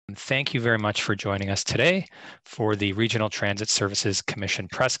Thank you very much for joining us today for the Regional Transit Services Commission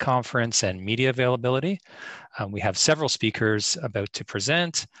press conference and media availability. We have several speakers about to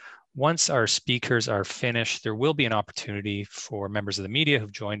present. Once our speakers are finished, there will be an opportunity for members of the media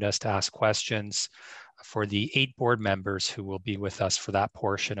who've joined us to ask questions for the 8 board members who will be with us for that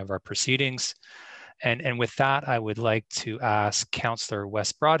portion of our proceedings. And with that, I would like to ask Councillor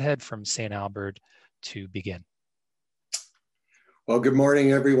Wes Broadhead from St. Albert to begin. Well, good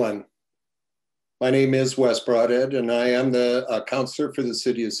morning, everyone. My name is Wes Broadhead, and I am the councillor for the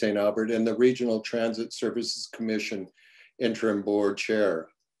City of St. Albert and the Regional Transit Services Commission Interim Board Chair.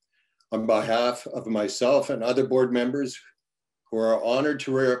 On behalf of myself and other board members who are honored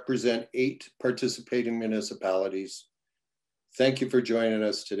to represent 8 participating municipalities, thank you for joining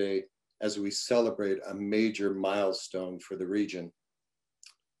us today as we celebrate a major milestone for the region.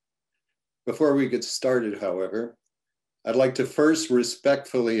 Before we get started, however, I'd like to first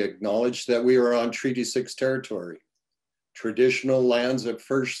respectfully acknowledge that we are on Treaty 6 territory, traditional lands of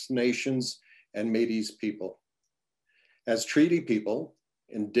First Nations and Métis people. As treaty people,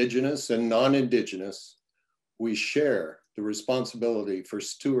 Indigenous and non-Indigenous, we share the responsibility for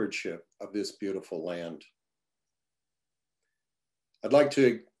stewardship of this beautiful land. I'd like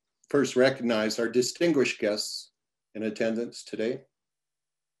to first recognize our distinguished guests in attendance today.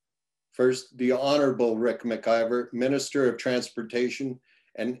 First, the Honorable Rick McIver, Minister of Transportation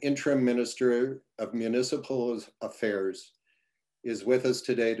and Interim Minister of Municipal Affairs, is with us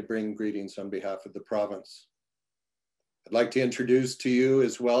today to bring greetings on behalf of the province. I'd like to introduce to you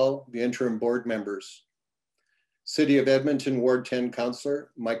as well the interim board members. City of Edmonton Ward 10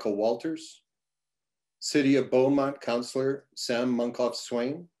 Councillor Michael Walters, City of Beaumont Councillor Sam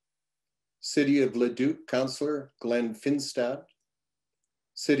Munkoff-Swain, City of Leduc Councillor Glenn Finstad,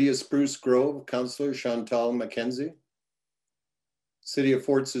 City of Spruce Grove, Councillor Chantal McKenzie. City of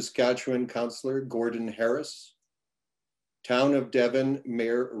Fort Saskatchewan, Councillor Gordon Harris. Town of Devon,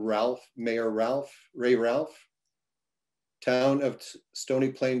 Mayor Ray Ralph. Town of Stony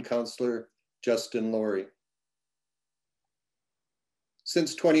Plain, Councillor Justin Laurie.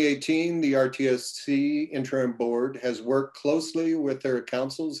 Since 2018, the RTSC Interim Board has worked closely with their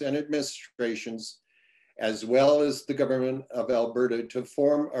councils and administrations as well as the government of Alberta to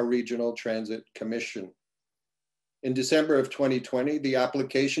form a regional transit commission. In December of 2020, the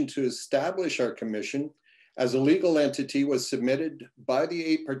application to establish our commission as a legal entity was submitted by the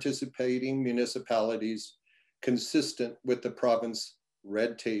 8 participating municipalities consistent with the Province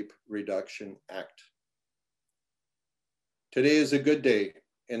Red Tape Reduction Act. Today is a good day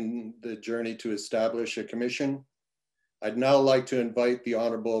in the journey to establish a commission. I'd now like to invite the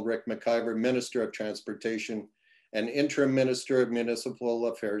Honorable Rick McIver, Minister of Transportation and Interim Minister of Municipal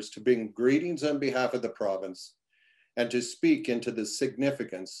Affairs, to bring greetings on behalf of the province and to speak into the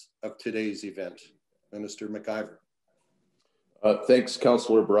significance of today's event. Minister McIver. Thanks,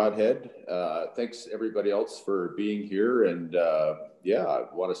 Councillor Broadhead. Thanks everybody else for being here. And yeah, I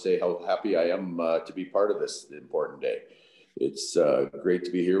want to say how happy I am to be part of this important day. It's great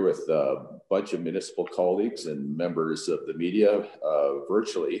to be here with a bunch of municipal colleagues and members of the media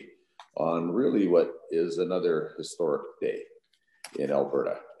virtually on really what is another historic day in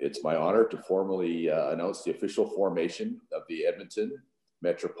Alberta. It's my honor to formally announce the official formation of the Edmonton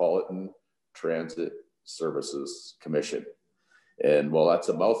Metropolitan Transit Services Commission. And while that's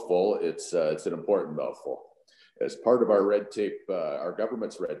a mouthful, it's an important mouthful. As part of our our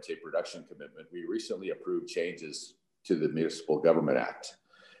government's red tape reduction commitment, we recently approved changes to the Municipal Government Act.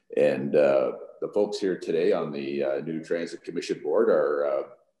 And the folks here today on the new Transit Commission Board are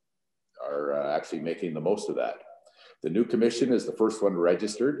actually making the most of that. The new commission is the first one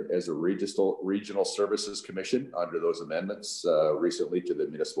registered as a regional services commission under those amendments recently to the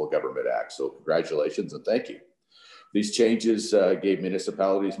Municipal Government Act. So congratulations and thank you. These changes gave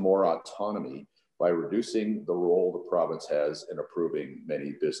municipalities more autonomy by reducing the role the province has in approving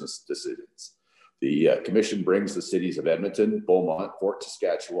many business decisions. The commission brings the cities of Edmonton, Beaumont, Fort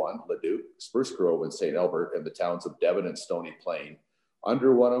Saskatchewan, Leduc, Spruce Grove, and St. Albert, and the towns of Devon and Stony Plain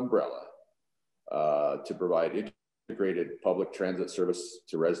under one umbrella to provide integrated public transit service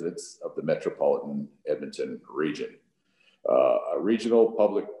to residents of the Metropolitan Edmonton region. A regional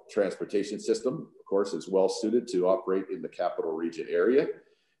public transportation system, of course, is well suited to operate in the capital region area.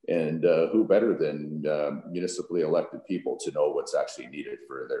 And who better than municipally elected people to know what's actually needed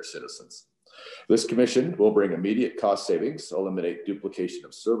for their citizens. This commission will bring immediate cost savings, eliminate duplication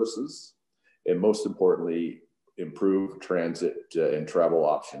of services, and most importantly, improve transit and travel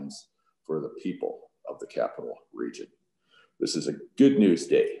options for the people of the capital region. This is a good news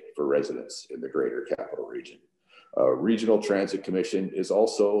day for residents in the greater capital region. Regional Transit Commission is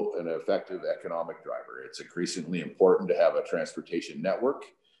also an effective economic driver. It's increasingly important to have a transportation network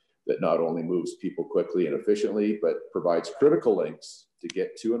that not only moves people quickly and efficiently, but provides critical links to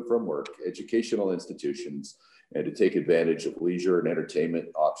get to and from work, educational institutions, and to take advantage of leisure and entertainment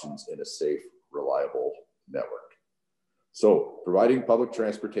options in a safe, reliable network. So providing public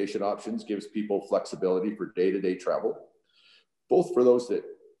transportation options gives people flexibility for day-to-day travel, both for those that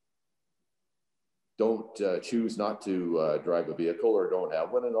don't choose not to drive a vehicle or don't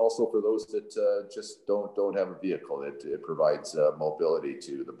have one, and also for those that just don't have a vehicle. It provides mobility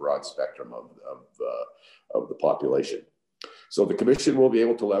to the broad spectrum of the population. So the Commission will be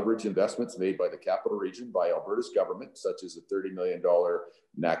able to leverage investments made by the Capital Region, by Alberta's government, such as the $30 million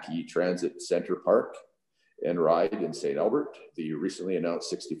Naki Transit Centre Park and Ride in St. Albert, the recently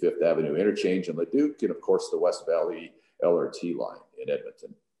announced 65th Avenue interchange in Leduc, and of course the West Valley LRT line in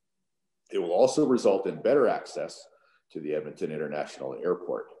Edmonton. It will also result in better access to the Edmonton International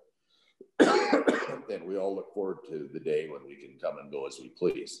Airport. And we all look forward to the day when we can come and go as we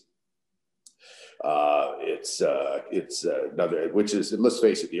please. It's another, which is, let's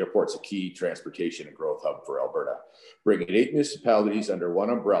face it, the airport's a key transportation and growth hub for Alberta. Bringing 8 municipalities under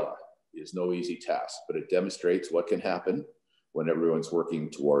one umbrella is no easy task, but it demonstrates what can happen when everyone's working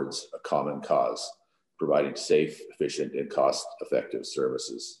towards a common cause, providing safe, efficient, and cost-effective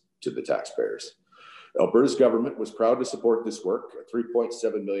services to the taxpayers. Alberta's government was proud to support this work. A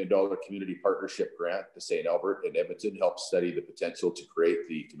 $3.7 million community partnership grant to St. Albert and Edmonton helped study the potential to create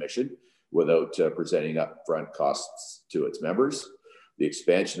the commission without presenting upfront costs to its members. The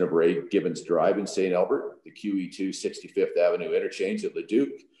expansion of Ray Gibbons Drive in St. Albert, the QE2 65th Avenue interchange at Leduc,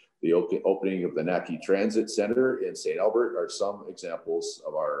 the opening of the Naki Transit Centre in St. Albert are some examples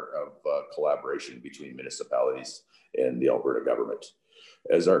of collaboration between municipalities and the Alberta government.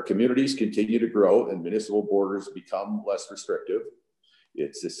 As our communities continue to grow and municipal borders become less restrictive,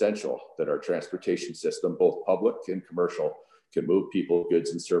 it's essential that our transportation system, both public and commercial, can move people,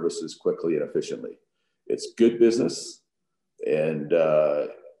 goods, and services quickly and efficiently. It's good business, and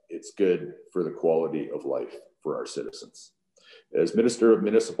it's good for the quality of life for our citizens. As Minister of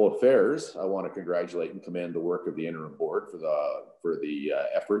Municipal Affairs, I want to congratulate and commend the work of the interim board for the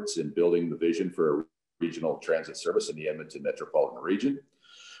efforts in building the vision for a regional transit service in the Edmonton Metropolitan Region.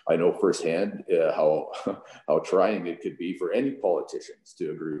 I know firsthand how trying it could be for any politicians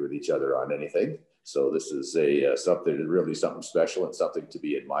to agree with each other on anything. So this is really something special and something to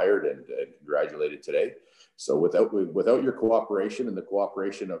be admired and congratulated today. So without your cooperation and the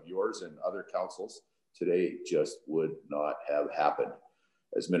cooperation of yours and other councils, today just would not have happened.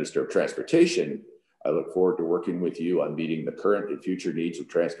 As Minister of Transportation, I look forward to working with you on meeting the current and future needs of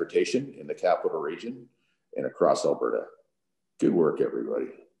transportation in the Capital Region and across Alberta. Good work, everybody.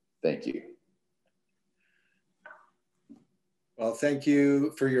 Thank you. Well, thank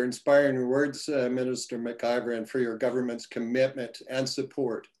you for your inspiring words, Minister McIver, and for your government's commitment and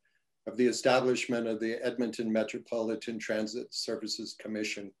support of the establishment of the Edmonton Metropolitan Transit Services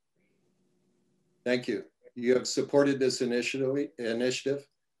Commission. Thank you. You have supported this initiative,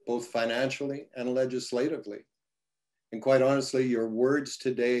 both financially and legislatively. And quite honestly, your words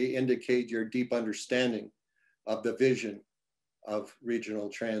today indicate your deep understanding of the vision of regional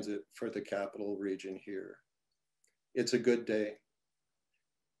transit for the Capital Region here. It's a good day.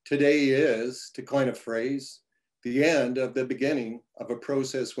 Today is, to coin a phrase, the end of the beginning of a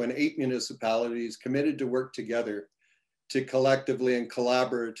process when 8 municipalities committed to work together to collectively and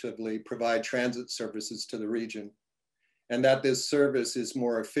collaboratively provide transit services to the region, and that this service is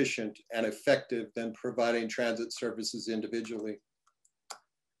more efficient and effective than providing transit services individually.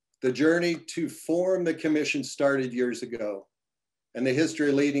 The journey to form the commission started years ago, and the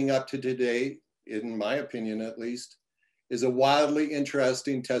history leading up to today, in my opinion at least, is a wildly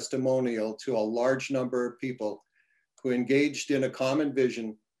interesting testimonial to a large number of people who engaged in a common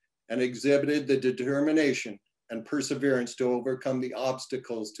vision and exhibited the determination and perseverance to overcome the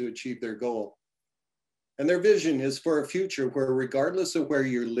obstacles to achieve their goal. And their vision is for a future where, regardless of where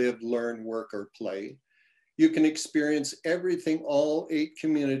you live, learn, work, or play, you can experience everything all 8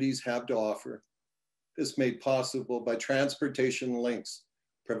 communities have to offer. This made possible by transportation links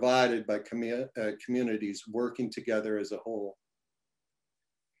provided by communities working together as a whole.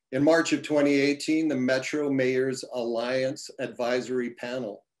 In March of 2018, the Metro Mayors Alliance Advisory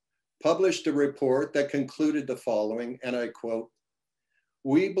Panel published a report that concluded the following, and I quote,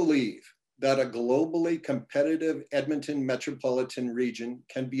 "We believe that a globally competitive Edmonton Metropolitan Region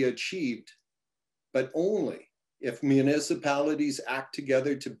can be achieved, but only if municipalities act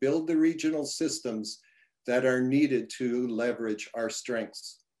together to build the regional systems that are needed to leverage our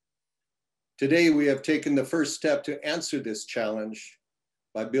strengths. Today, we have taken the first step to answer this challenge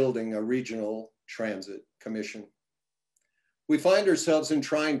by building a regional transit commission. We find ourselves in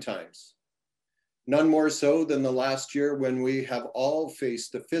trying times, none more so than the last year when we have all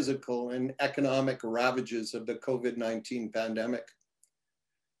faced the physical and economic ravages of the COVID-19 pandemic.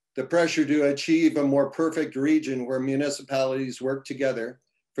 The pressure to achieve a more perfect region where municipalities work together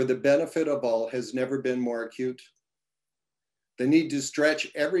for the benefit of all has never been more acute. The need to stretch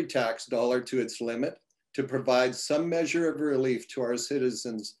every tax dollar to its limit to provide some measure of relief to our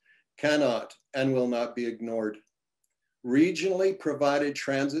citizens cannot and will not be ignored. Regionally provided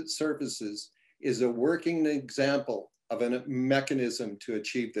transit services is a working example of a mechanism to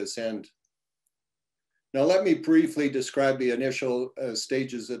achieve this end. Now, let me briefly describe the initial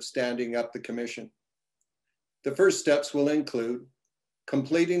stages of standing up the commission. The first steps will include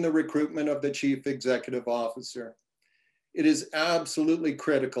completing the recruitment of the Chief Executive Officer. It is absolutely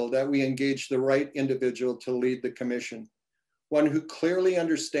critical that we engage the right individual to lead the commission, one who clearly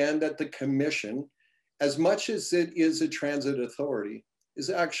understands that the commission, as much as it is a transit authority, is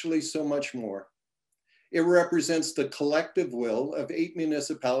actually so much more. It represents the collective will of 8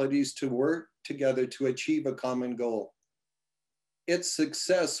 municipalities to work together to achieve a common goal. Its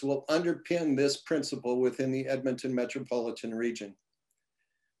success will underpin this principle within the Edmonton Metropolitan Region.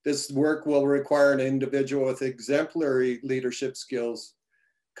 This work will require an individual with exemplary leadership skills,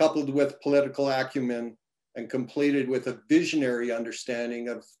 coupled with political acumen, and completed with a visionary understanding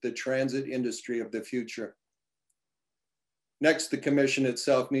of the transit industry of the future. Next, the commission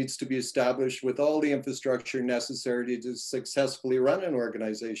itself needs to be established with all the infrastructure necessary to successfully run an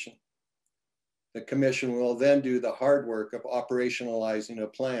organization. The commission will then do the hard work of operationalizing a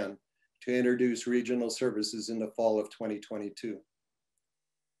plan to introduce regional services in the fall of 2022.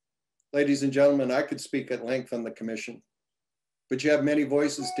 Ladies and gentlemen, I could speak at length on the commission, but you have many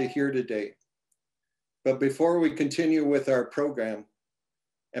voices to hear today. But before we continue with our program,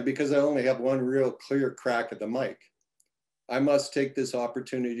 and because I only have one real clear crack at the mic, I must take this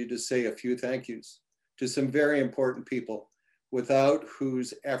opportunity to say a few thank yous to some very important people without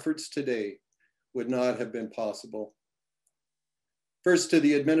whose efforts today would not have been possible. First, to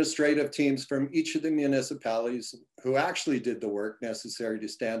the administrative teams from each of the municipalities who actually did the work necessary to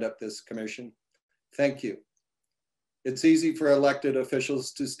stand up this commission. Thank you. It's easy for elected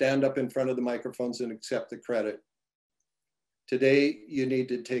officials to stand up in front of the microphones and accept the credit. Today, you need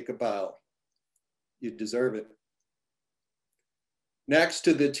to take a bow. You deserve it. Next,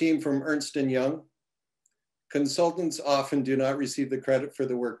 to the team from Ernst & Young. Consultants often do not receive the credit for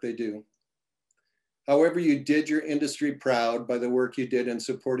the work they do. However, you did your industry proud by the work you did in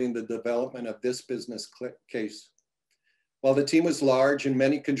supporting the development of this business case. While the team was large and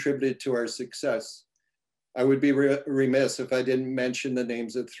many contributed to our success, I would be remiss if I didn't mention the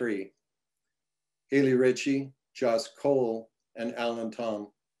names of 3. Haley Ritchie, Joss Cole, and Alan Tom.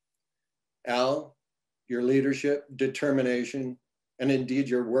 Al, your leadership, determination, and indeed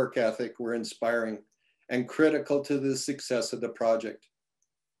your work ethic were inspiring and critical to the success of the project.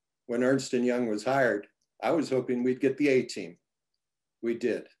 When Ernst & Young was hired, I was hoping we'd get the A team. We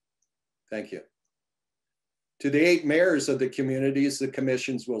did. Thank you. To the 8 mayors of the communities the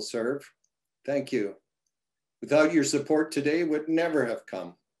commissions will serve, thank you. Without your support today would never have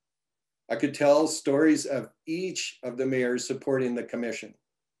come. I could tell stories of each of the mayors supporting the commission.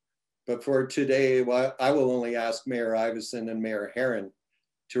 But for today, I will only ask Mayor Iveson and Mayor Herron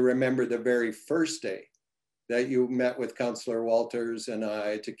to remember the very first day that you met with Councillor Walters and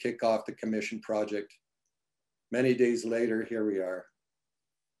I to kick off the commission project. Many days later, here we are.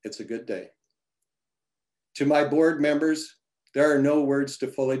 It's a good day. To my board members, there are no words to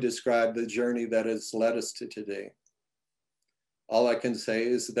fully describe the journey that has led us to today. All I can say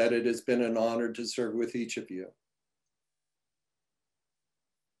is that it has been an honor to serve with each of you.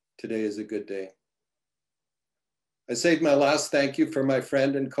 Today is a good day. I saved my last thank you for my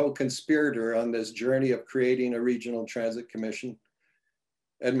friend and co-conspirator on this journey of creating a regional transit commission,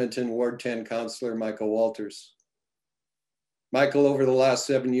 Edmonton Ward 10 Councillor Michael Walters. Michael, over the last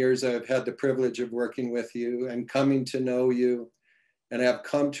 7 years, I've had the privilege of working with you and coming to know you, and have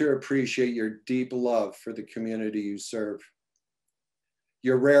come to appreciate your deep love for the community you serve.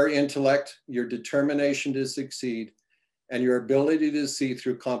 Your rare intellect, your determination to succeed, and your ability to see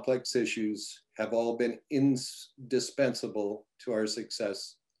through complex issues have all been indispensable to our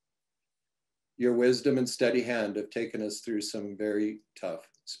success. Your wisdom and steady hand have taken us through some very tough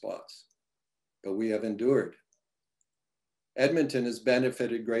spots, but we have endured. Edmonton has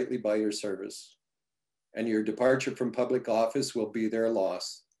benefited greatly by your service, and your departure from public office will be their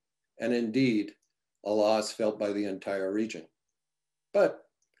loss, and indeed, a loss felt by the entire region. But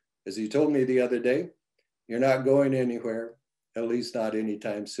As you told me the other day, you're not going anywhere, at least not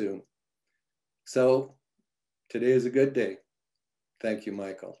anytime soon. So today is a good day. Thank you,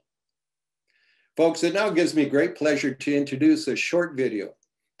 Michael. Folks, it now gives me great pleasure to introduce a short video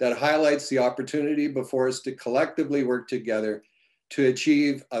that highlights the opportunity before us to collectively work together to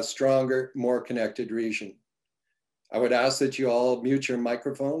achieve a stronger, more connected region. I would ask that you all mute your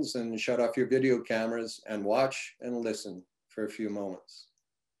microphones and shut off your video cameras and watch and listen for a few moments.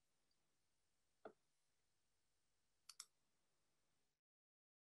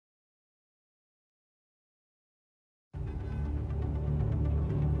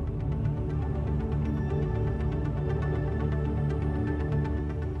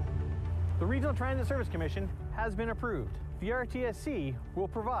 The Regional Transit Service Commission has been approved. The RTSC will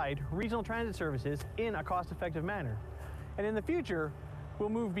provide regional transit services in a cost-effective manner. And in the future, we'll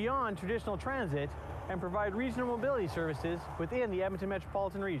move beyond traditional transit and provide regional mobility services within the Edmonton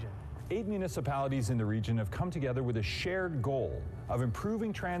Metropolitan Region. 8 municipalities in the region have come together with a shared goal of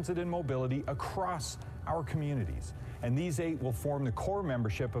improving transit and mobility across our communities. And these 8 will form the core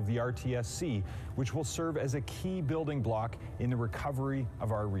membership of the RTSC, which will serve as a key building block in the recovery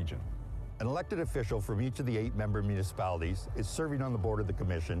of our region. An elected official from each of the 8 member municipalities is serving on the board of the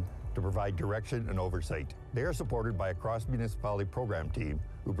Commission to provide direction and oversight. They are supported by a cross-municipality program team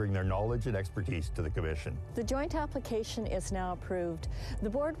who bring their knowledge and expertise to the Commission. The joint application is now approved.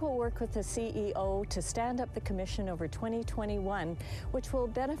 The board will work with the CEO to stand up the Commission over 2021, which will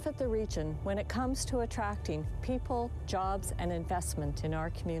benefit the region when it comes to attracting people, jobs, and investment in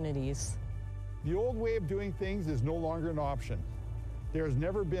our communities. The old way of doing things is no longer an option. There has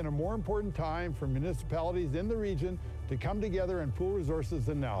never been a more important time for municipalities in the region to come together and pool resources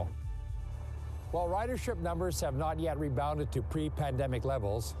than now. While ridership numbers have not yet rebounded to pre-pandemic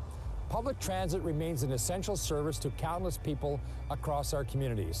levels, public transit remains an essential service to countless people across our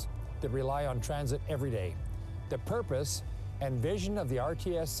communities that rely on transit every day. The purpose and vision of the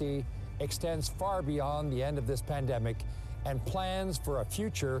RTSC extends far beyond the end of this pandemic and plans for a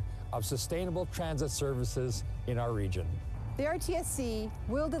future of sustainable transit services in our region. The RTSC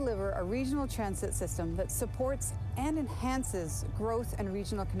will deliver a regional transit system that supports and enhances growth and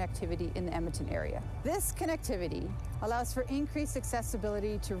regional connectivity in the Edmonton area. This connectivity allows for increased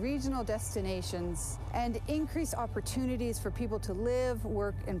accessibility to regional destinations and increased opportunities for people to live,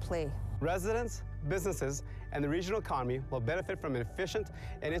 work, and play. Residents, businesses, and the regional economy will benefit from an efficient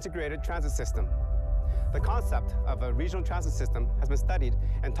and integrated transit system. The concept of a regional transit system has been studied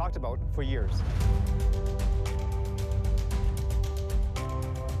and talked about for years.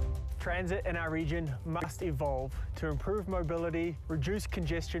 Transit in our region must evolve to improve mobility, reduce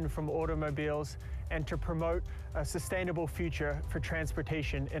congestion from automobiles, and to promote a sustainable future for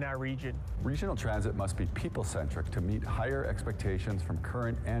transportation in our region. Regional transit must be people-centric to meet higher expectations from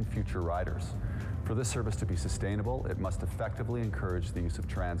current and future riders. For this service to be sustainable, it must effectively encourage the use of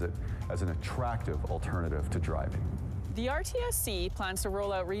transit as an attractive alternative to driving. The RTSC plans to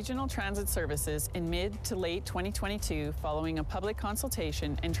roll out regional transit services in mid to late 2022 following a public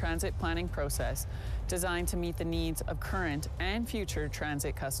consultation and transit planning process designed to meet the needs of current and future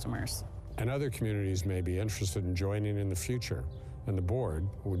transit customers. And other communities may be interested in joining in the future, and the board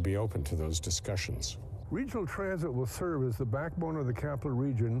would be open to those discussions. Regional transit will serve as the backbone of the capital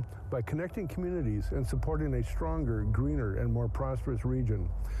region by connecting communities and supporting a stronger, greener, and more prosperous region.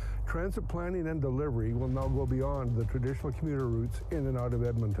 Transit planning and delivery will now go beyond the traditional commuter routes in and out of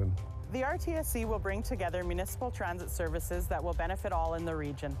Edmonton. The RTSC will bring together municipal transit services that will benefit all in the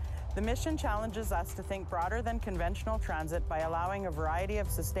region. The mission challenges us to think broader than conventional transit by allowing a variety of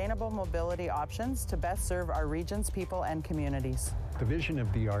sustainable mobility options to best serve our region's people and communities. The vision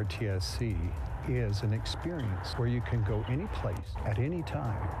of the RTSC is an experience where you can go any place at any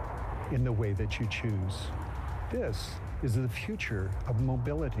time in the way that you choose. This is the future of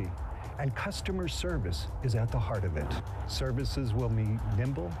mobility, and customer service is at the heart of it. Services will be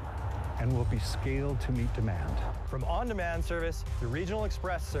nimble and will be scaled to meet demand. From on-demand service through regional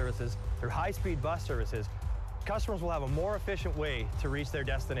express services through high-speed bus services, customers will have a more efficient way to reach their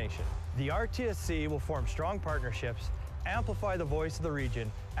destination. The RTSC will form strong partnerships, amplify the voice of the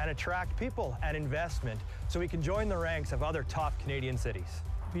region, and attract people and investment so we can join the ranks of other top Canadian cities.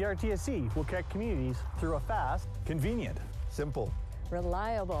 The RTSC will connect communities through a fast, convenient, simple,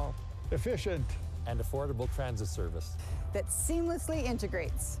 reliable, efficient, and affordable transit service that seamlessly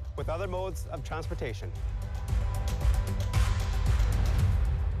integrates with other modes of transportation.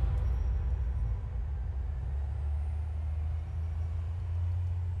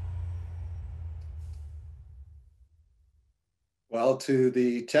 Well, to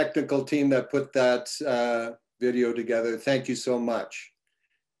the technical team that put that video together, thank you so much.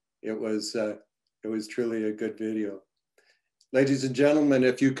 It was truly a good video. Ladies and gentlemen,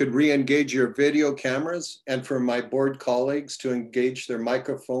 if you could re-engage your video cameras, and for my board colleagues to engage their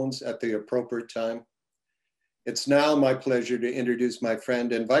microphones at the appropriate time. It's now my pleasure to introduce my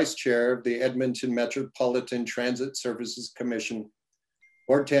friend and Vice Chair of the Edmonton Metropolitan Transit Services Commission,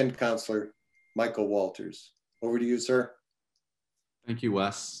 Ward 10 Councillor Michael Walters. Over to you, sir. Thank you,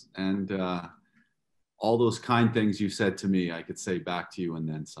 Wes. And all those kind things you said to me, I could say back to you and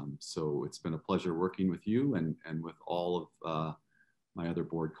then some. So it's been a pleasure working with you and with all of my other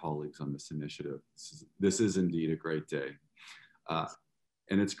board colleagues on this initiative. This is indeed a great day.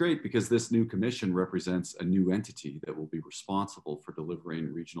 And it's great because this new commission represents a new entity that will be responsible for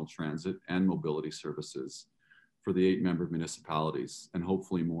delivering regional transit and mobility services for the 8 member municipalities, and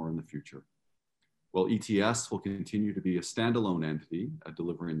hopefully more in the future. While ETS will continue to be a standalone entity,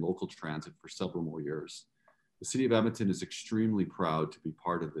 delivering local transit for several more years, the City of Edmonton is extremely proud to be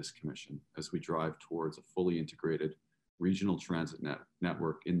part of this commission as we drive towards a fully integrated regional transit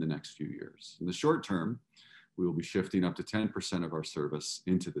network in the next few years. In the short term, we will be shifting up to 10% of our service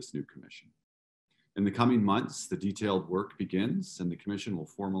into this new commission. In the coming months, the detailed work begins and the commission will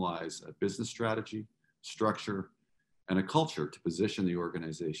formalize a business strategy, structure, and a culture to position the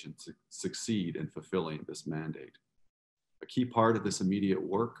organization to succeed in fulfilling this mandate. A key part of this immediate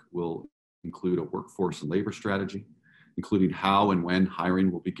work will include a workforce and labor strategy, including how and when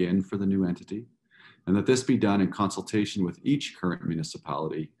hiring will begin for the new entity, and that this be done in consultation with each current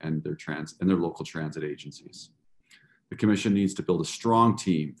municipality and their local transit agencies. The commission needs to build a strong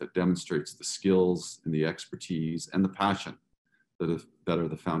team that demonstrates the skills and the expertise and the passion that are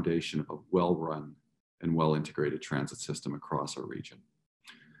the foundation of a well-run and well-integrated transit system across our region.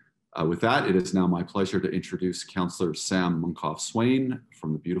 With that, it is now my pleasure to introduce Councillor Sam Munkoff-Swain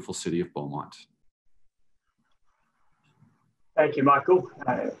from the beautiful city of Beaumont. Thank you, Michael.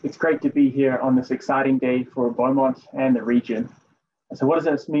 It's great to be here on this exciting day for Beaumont and the region. So what does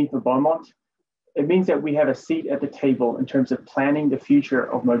this mean for Beaumont? It means that we have a seat at the table in terms of planning the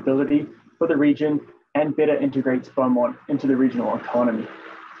future of mobility for the region and better integrates Beaumont into the regional economy.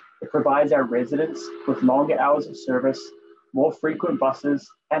 It provides our residents with longer hours of service, more frequent buses,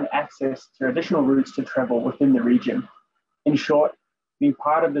 and access to additional routes to travel within the region. In short, being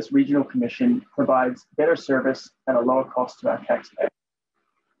part of this regional commission provides better service at a lower cost to our taxpayers.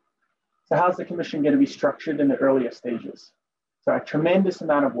 So how's the commission going to be structured in the earlier stages? So a tremendous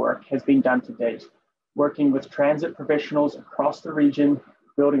amount of work has been done to date, working with transit professionals across the region,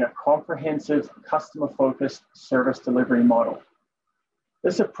 building a comprehensive, customer-focused service delivery model.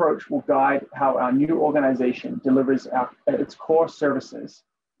 This approach will guide how our new organization delivers its core services,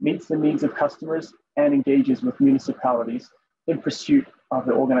 meets the needs of customers, and engages with municipalities in pursuit of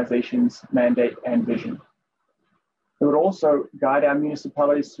the organization's mandate and vision. It would also guide our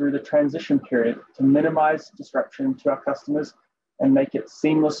municipalities through the transition period to minimize disruption to our customers and make it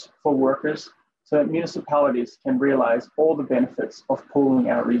seamless for workers so that municipalities can realize all the benefits of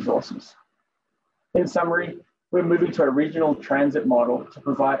pooling our resources. In summary, we're moving to a regional transit model to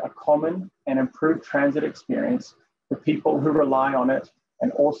provide a common and improved transit experience for people who rely on it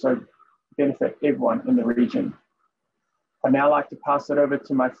and also benefit everyone in the region. I'd now like to pass it over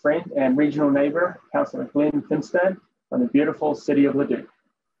to my friend and regional neighbour, Councillor Glenn Finstad from the beautiful city of Leduc.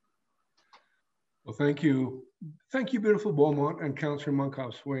 Well, thank you. Thank you, beautiful Beaumont and Councillor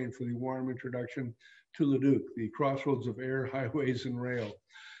Munkoff-Swain for the warm introduction to Leduc, the crossroads of air, highways, and rail.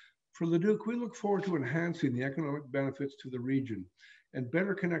 For Leduc, we look forward to enhancing the economic benefits to the region and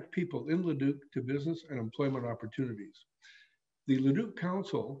better connect people in Leduc to business and employment opportunities. The Leduc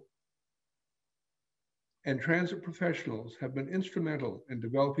Council and transit professionals have been instrumental in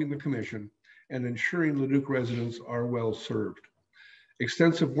developing the commission and ensuring Leduc residents are well served.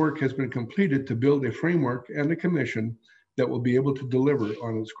 Extensive work has been completed to build a framework and a commission that will be able to deliver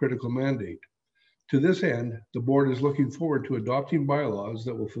on its critical mandate. To this end, the board is looking forward to adopting bylaws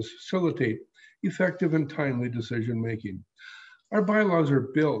that will facilitate effective and timely decision-making. Our bylaws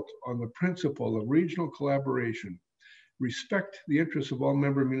are built on the principle of regional collaboration, respect the interests of all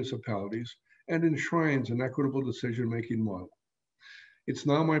member municipalities, and enshrines an equitable decision-making model. It's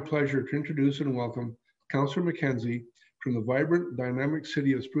now my pleasure to introduce and welcome Councillor McKenzie from the vibrant, dynamic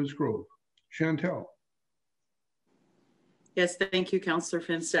city of Spruce Grove. Chantel. Yes, thank you, Councillor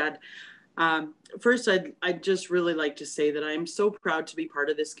Finstad. First, I'd just really like to say that I'm so proud to be part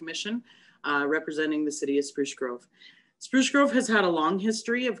of this commission representing the city of Spruce Grove. Spruce Grove has had a long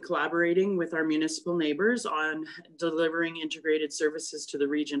history of collaborating with our municipal neighbors on delivering integrated services to the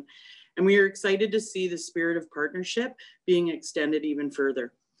region. And we are excited to see the spirit of partnership being extended even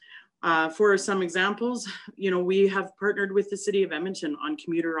further. For some examples, we have partnered with the City of Edmonton on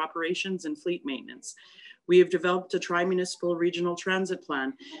commuter operations and fleet maintenance. We have developed a tri-municipal regional transit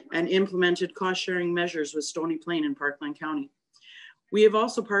plan and implemented cost-sharing measures with Stony Plain and Parkland County. We have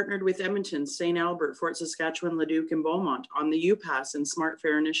also partnered with Edmonton, St. Albert, Fort Saskatchewan, Leduc, and Beaumont on the UPass and Smart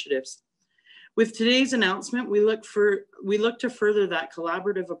Fare initiatives. With today's announcement, we look to further that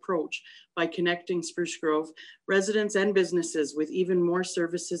collaborative approach by connecting Spruce Grove residents and businesses with even more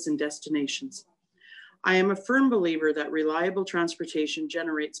services and destinations. I am a firm believer that reliable transportation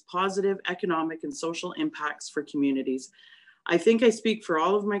generates positive economic and social impacts for communities. I think I speak for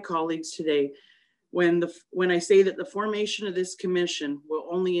all of my colleagues today when I say that the formation of this commission will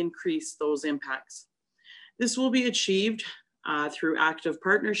only increase those impacts. This will be achieved through active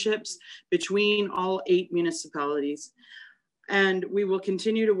partnerships between all 8 municipalities. And we will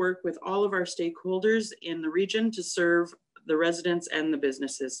continue to work with all of our stakeholders in the region to serve the residents and the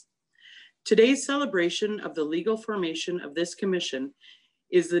businesses. Today's celebration of the legal formation of this commission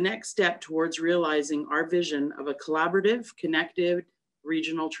is the next step towards realizing our vision of a collaborative, connected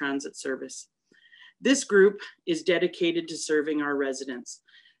regional transit service. This group is dedicated to serving our residents.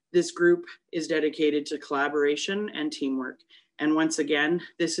 This group is dedicated to collaboration and teamwork. And once again,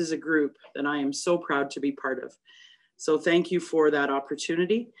 this is a group that I am so proud to be part of. So thank you for that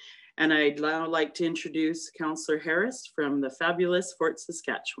opportunity. And I'd now like to introduce Councillor Harris from the fabulous Fort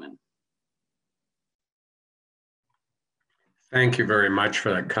Saskatchewan. Thank you very much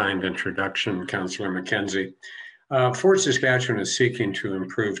for that kind introduction, Councillor McKenzie. Fort Saskatchewan is seeking to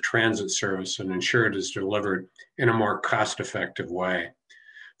improve transit service and ensure it is delivered in a more cost-effective way.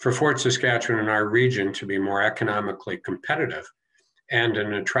 For Fort Saskatchewan and our region to be more economically competitive and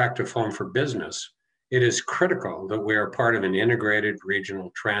an attractive home for business, it is critical that we are part of an integrated regional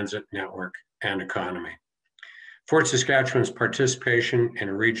transit network and economy. Fort Saskatchewan's participation in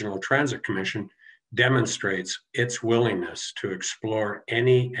a regional transit commission demonstrates its willingness to explore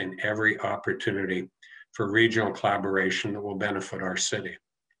any and every opportunity for regional collaboration that will benefit our city.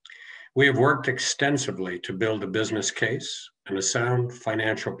 We have worked extensively to build a business case and a sound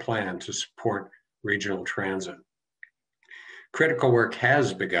financial plan to support regional transit. Critical work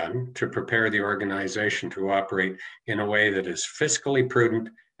has begun to prepare the organization to operate in a way that is fiscally prudent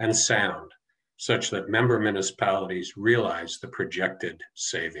and sound, such that member municipalities realize the projected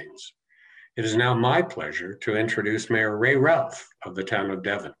savings. It is now my pleasure to introduce Mayor Ray Ralph of the town of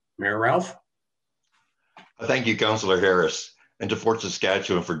Devon. Mayor Ralph? Thank you, Councillor Harris, and to Fort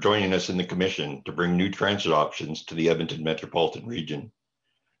Saskatchewan for joining us in the commission to bring new transit options to the Edmonton Metropolitan Region.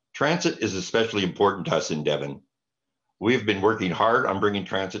 Transit is especially important to us in Devon. We have been working hard on bringing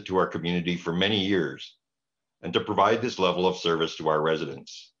transit to our community for many years and to provide this level of service to our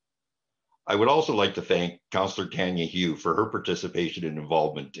residents. I would also like to thank Councillor Tanya Hugh for her participation and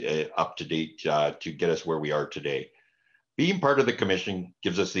involvement up to date to get us where we are today. Being part of the commission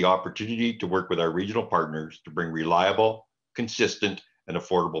gives us the opportunity to work with our regional partners to bring reliable, consistent, and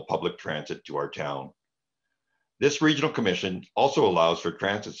affordable public transit to our town. This regional commission also allows for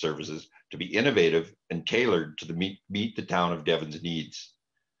transit services to be innovative and tailored to meet the town of Devon's needs.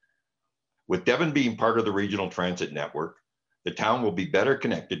 With Devon being part of the regional transit network, the town will be better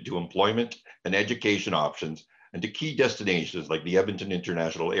connected to employment and education options and to key destinations like the Edmonton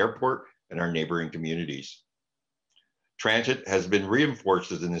International Airport and our neighboring communities. Transit has been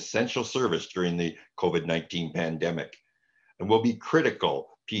reinforced as an essential service during the COVID-19 pandemic and will be a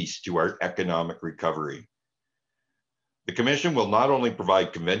critical piece to our economic recovery. The Commission will not only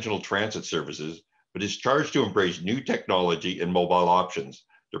provide conventional transit services, but is charged to embrace new technology and mobile options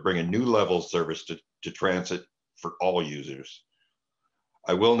to bring a new level of service to transit for all users.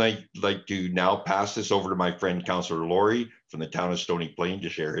 I will like to now pass this over to my friend, Councillor Laurie from the town of Stony Plain to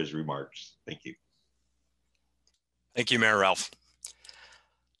share his remarks. Thank you. Thank you, Mayor Ralph.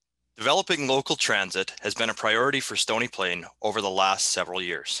 Developing local transit has been a priority for Stony Plain over the last several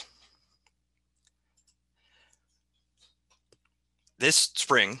years. This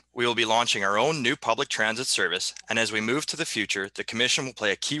spring, we will be launching our own new public transit service, and as we move to the future, the Commission will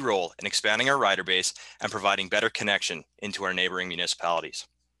play a key role in expanding our rider base and providing better connection into our neighboring municipalities.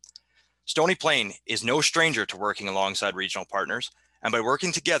 Stony Plain is no stranger to working alongside regional partners, and by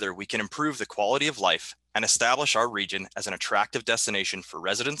working together, we can improve the quality of life and establish our region as an attractive destination for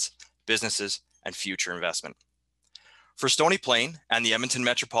residents, businesses, and future investment. For Stony Plain and the Edmonton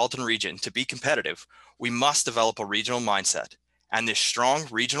Metropolitan Region to be competitive, we must develop a regional mindset, and this strong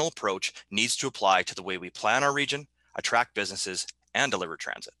regional approach needs to apply to the way we plan our region, attract businesses, and deliver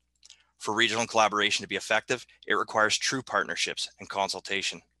transit. For regional collaboration to be effective, it requires true partnerships and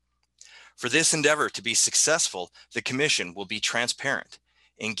consultation. For this endeavor to be successful, the Commission will be transparent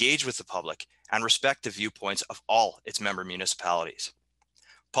engage with the public, and respect the viewpoints of all its member municipalities.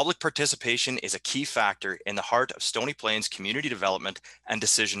 Public participation is a key factor in the heart of Stony Plains community development and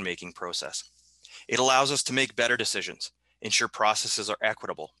decision-making process. It allows us to make better decisions, ensure processes are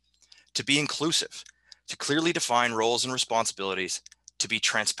equitable, to be inclusive, to clearly define roles and responsibilities, to be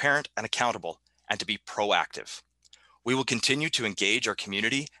transparent and accountable, and to be proactive. We will continue to engage our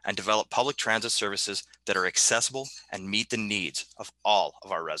community and develop public transit services that are accessible and meet the needs of all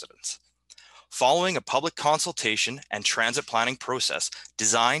of our residents. Following a public consultation and transit planning process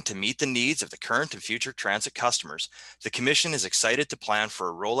designed to meet the needs of the current and future transit customers, the Commission is excited to plan for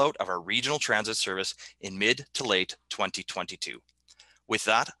a rollout of our regional transit service in mid to late 2022. With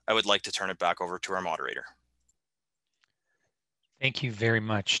that, I would like to turn it back over to our moderator. Thank you very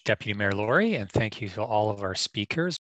much, Deputy Mayor Laurie, and thank you to all of our speakers.